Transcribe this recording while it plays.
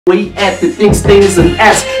Way at the thing stains an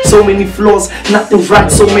ass, so many flaws, nothing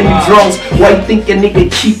right, so many wrongs. Why you think a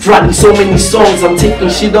nigga keep writing so many songs? I'm taking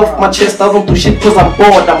shit off my chest, I don't do shit cause I'm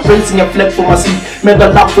bored. I'm raising a flag for my seat, mega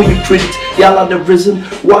love for you credit. Y'all are the reason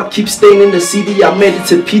why I keep staying in the CD. I made it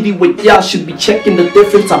to PD with y'all, should be checking the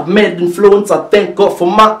difference. I've made influence, I thank God for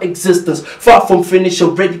my existence. Far from finish,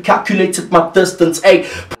 already calculated my distance. Hey,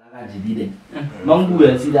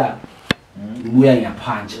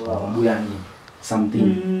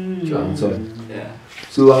 something.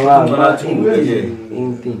 So I'm not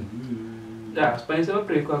anything. Yeah, Spencer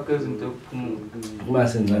play quackers into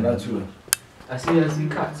Massen, that's true. I see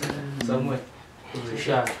cats somewhere. It's a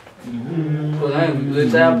shot. Because I'm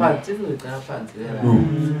with their party,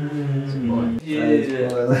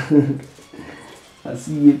 I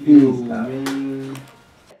see you feel.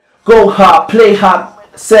 Go hard, play hard.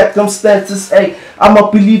 Circumstances, hey, I'm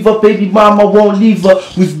a believer, baby mama won't leave her.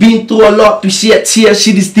 We've been through a lot, we shed tears,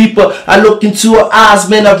 shit is deeper. I look into her eyes,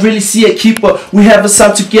 man, I really see a keeper. We have a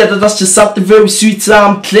son together, that's just something very sweet, so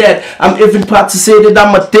I'm glad. I'm even proud to say that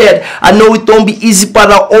I'm a dad. I know it don't be easy,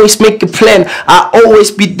 but I always make a plan. I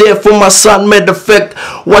always be there for my son, matter of fact.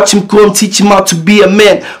 Watch him grow and teach him how to be a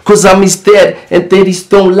man, cause I'm his dad. And daddies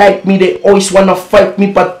don't like me, they always wanna fight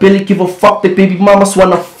me, but barely give a fuck. The baby mamas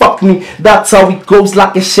wanna fuck me. That's how it goes,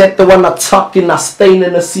 like a shatter when I'm talking. I stain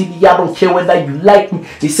in the city, I don't care whether you like me.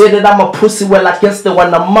 They say that I'm a pussy, well I guess they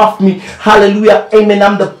wanna muff me. Hallelujah, amen,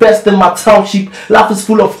 I'm the best in my township. Life is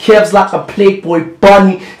full of calves like a Playboy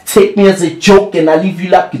bunny. Take me as a joke and I leave you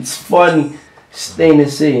like it's funny. Stain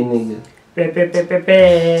and say, nigga. Let's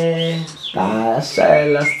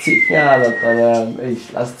take me out of the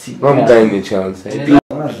let's take me out. I'm dying a chance. I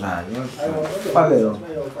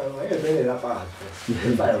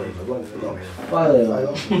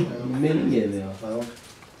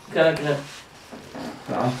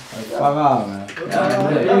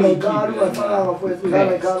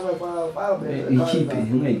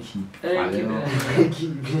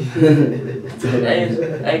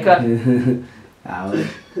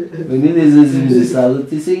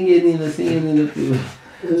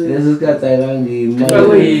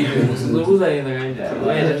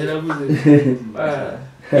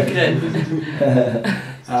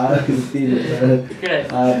can feel it.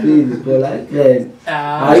 I feel it, but I can.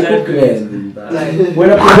 I can.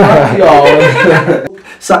 When I put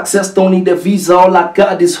success don't need a visa, all I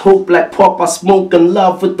got is hope. Like pop, I smoke and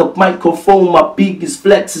love with the microphone. My biggest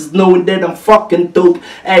flex is knowing that I'm fucking dope.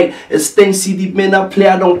 Hey, it's Stain CD, man, I play,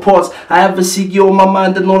 I don't pause. I have a CD on my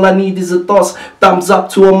mind and all I need is a toss. Thumbs up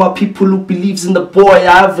to all my people who believes in the boy.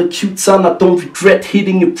 I have a cute son, I don't regret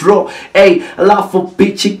hitting it, bro. Hey, I laugh for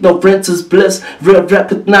bitch, ignorance is bliss. Real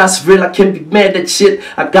recognize, real, I can't be mad at shit.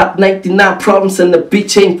 I got 99 problems and the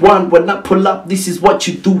bitch ain't one. When I pull up, this is what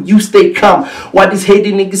you do, you stay calm. Why these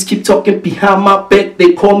hating niggas keep talking behind my back?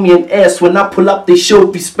 They call me an ass. When I pull up, they show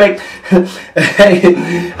respect.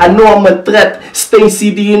 I know I'm a threat. Stain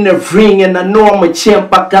CD in the ring, and I know I'm a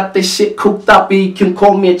champ. I got this shit cooked up, and you can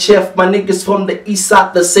call me a chef. My niggas from the east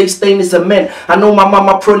side that say Stain is a man. I know my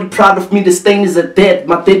mama probably proud of me. The Stain is a dad.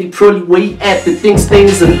 My daddy probably where he at. The thing Stain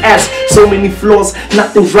is an ass. So many flaws,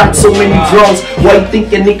 nothing right, so many wrongs. Why you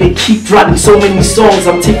think a nigga keep writing so many songs?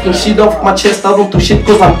 I'm taking shit off my chest, I don't do shit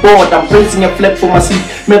cause I'm bored. I'm raising a flag for my seat,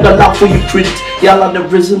 mega love for you credit. Y'all are the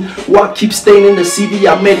reason why I keep staying in the CD.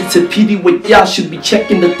 I made it to PD with y'all, should be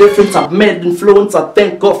checking the difference. I've made influence, I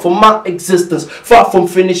thank God for my existence. Far from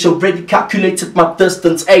finish, already calculated my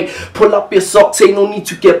distance. Hey, pull up your socks, ain't no need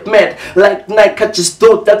to get mad. Like Nike, I just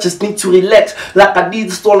don't, I just need to relax. Like I need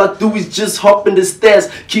this, all I do is just hop in the stairs.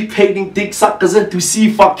 Keep hating dick suckers and to see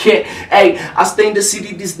if I care. Hey, I stay in the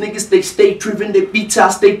city, these niggas, they stay driven, they beat, I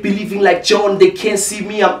stay believing like John. They can't see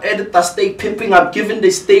me, I'm edit, I stay pimping, I'm giving, they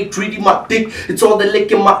stay greedy, my dick. It's all the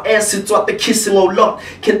lick in my ass, it's all the kissing a lot.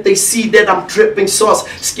 Can't they see that I'm dripping sauce?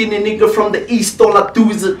 Skinny nigga from the east, all I do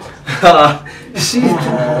is shit.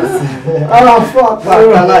 Oh fuck,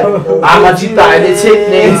 I'm a G die, they take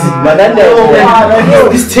names, but then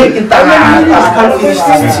this taking time, I can't finish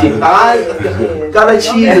this shit. Gotta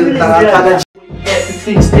cheese, gotta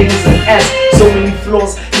everything stains an ass. So many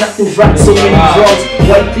flaws, nothing right, so many wrongs.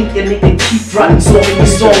 Why you think a nigga keep writing so many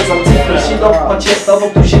songs? I'm taking shit off my chest, I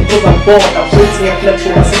don't do shit cause I'm bored. I'm raising a flag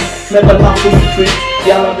for myself, never laugh for you credit.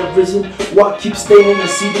 Y'all are the reason why I keep staying in the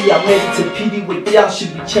CD. I made it to PD with y'all,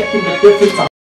 should be checking the difference.